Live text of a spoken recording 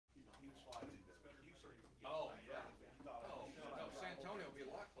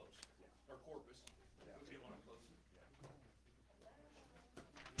or Corpus, would be a lot closer.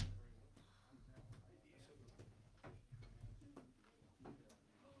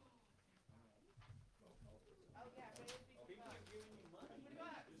 Oh, yeah, but it'd be People fun. are giving you money. It's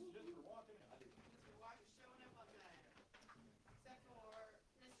just for walking in. Mr. White is showing up on that. Except for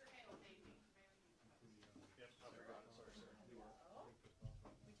Mr. Hale, maybe. Yes, sorry, sir. You were. Oh,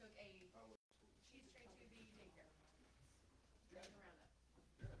 we took a cheese straight to the daycare. Straight around up.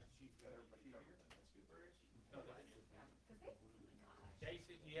 She's got everybody covered. That's good. Where is she? No, that's good. Yeah, 'cause they, oh my gosh.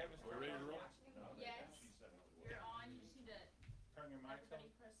 Casey, do you have us We're ready to roll? Yes, She said it. you're on. You just need to, turn your mics on? everybody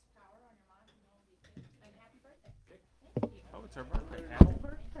press power on your mic and it'll be good. And happy birthday. Okay. Thank you. Oh, it's our birthday. Happy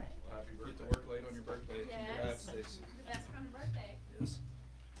birthday. Happy birthday. Get to work late on your birthday. Yes. Congrats, Stacy. The best kind of birthday. Yes.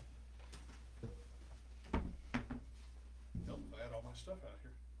 Nope, I had all my stuff out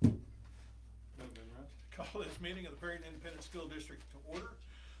here. No good, right? Call this meeting of the Perry Independent School District to order.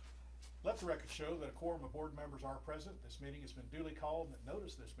 Let the record show that a quorum of board members are present. This meeting has been duly called and that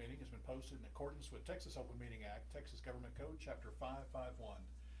notice of this meeting has been posted in accordance with Texas Open Meeting Act, Texas Government Code, Chapter 551.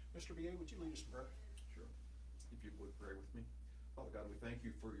 Mr. BA, would you lead us in prayer? Sure. If you would pray with me. Father God, we thank you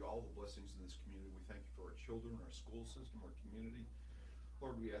for all the blessings in this community. We thank you for our children, our school system, our community.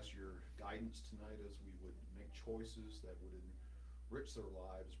 Lord, we ask your guidance tonight as we would make choices that would enrich their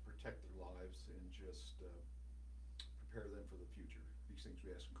lives, protect their lives, and just prepare them for the future. These things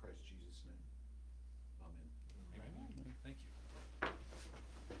we ask in Christ Jesus' name. Amen. Amen. Thank you.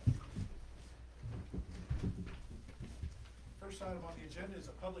 First item on the agenda is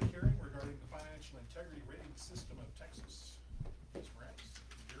a public hearing regarding the financial integrity rating system of Texas. Ms. Moretz,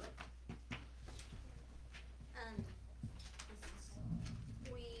 you're up.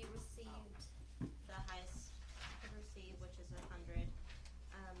 We received the highest we could receive, which is 100.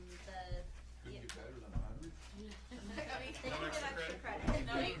 Couldn't get better than 100? They can give extra extra credit? credit.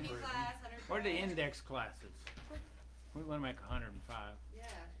 No AP class, 100. What are the index classes? We wanna make 105. Yeah,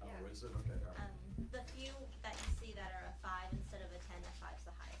 Oh, yeah. is it? Okay, all right. The few that you see that are a 5 instead of a 10, a 5's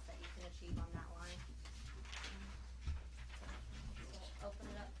the highest that you can achieve on that line. So open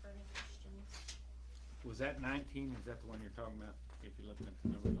it up for any questions. Was that 19? Is that the one you're talking about? If you're looking at the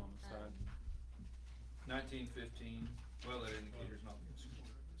numbers on the side. 1915, well, that indicator's not in school.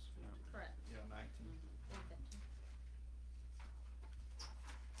 Correct. Yeah, 19. And 15.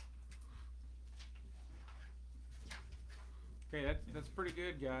 Okay, that's pretty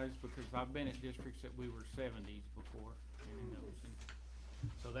good, guys, because I've been at districts that we were 70s before. And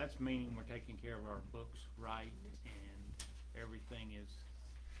so that's meaning we're taking care of our books right and everything is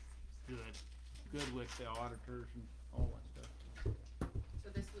good. Good with the auditors and all that stuff. So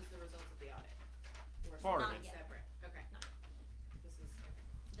this was the result of the audit? Or Part of something it. separate? Okay. No. This is, okay.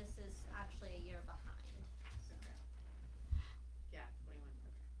 This is actually a year behind. Okay. Yeah, 21,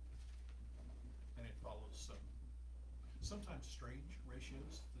 okay. And it follows some sometimes strange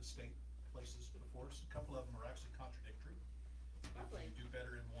ratios the state places before us. A couple of them are actually contradictory. Lovely. If you do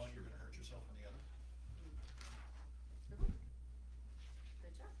better in one, you're gonna hurt yourself in the other.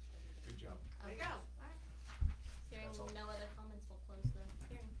 Good job. Good job. There you go. All right. Hearing That's all. no other comments, we'll close the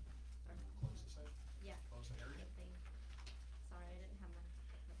hearing. Close the session, Yeah. close the hearing. Good thing. Sorry, I didn't have my.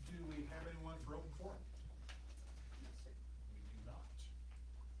 Do we have anyone for open forum? We do not.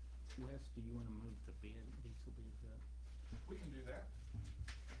 Wes, do you wanna move the diesel bids up? We can do that.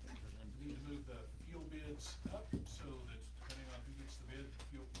 Or then- We need to move the fuel bids up so that depending on who gets the bid, the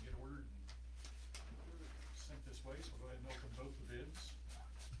fuel can get ordered and sent this way. So we'll go ahead and open both the bids.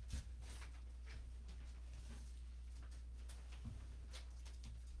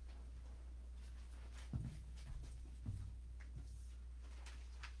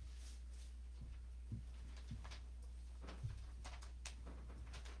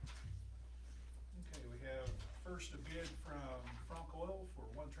 Okay, we have first a bid from Frank Oil for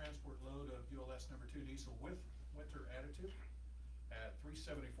one transport load of ULS number 2 diesel with winter additive at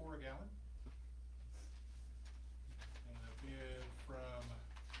 $3.74 a gallon. And a bid from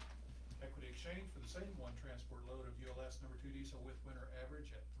Equity Exchange for the same one transport load of ULS number 2 diesel with winter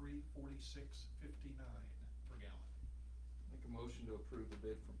average at $3.4659 per gallon. Make a motion to approve the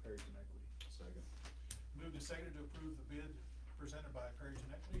bid from Perryton Equity. Second. Moved and seconded to approve the bid presented by Perryton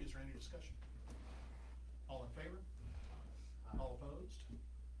Equity. Is there any discussion? All in favor? All opposed?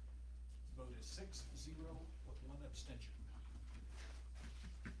 Vote is 6-0 with one abstention.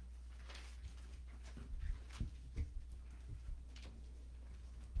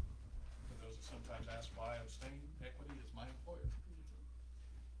 For those that sometimes ask why I abstain, Equity is my employer.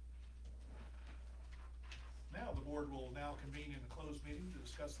 Now, the board will now convene in a closed meeting to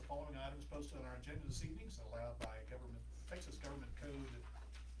discuss the following items posted on our agenda this evening, as allowed by Texas Government Code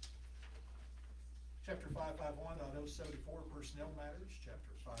Chapter 551.074 Personnel Matters,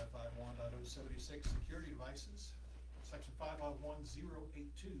 Chapter 551.076 Security Devices, Section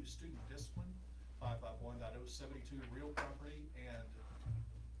 551.082 Student Discipline, 551.072 Real Property, and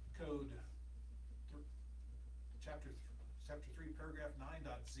Code Chapter 3, Paragraph 9.030A.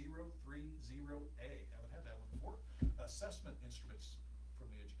 Haven't had that one before. Assessment instruments from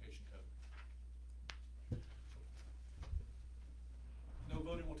the Education Code. No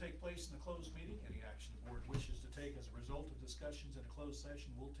voting will take place in the closed meeting. Any action the board wishes to take as a result of discussions in a closed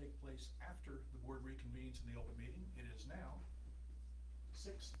session will take place after the board reconvenes in the open meeting. It is now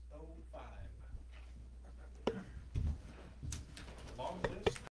 6:05. Long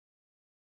list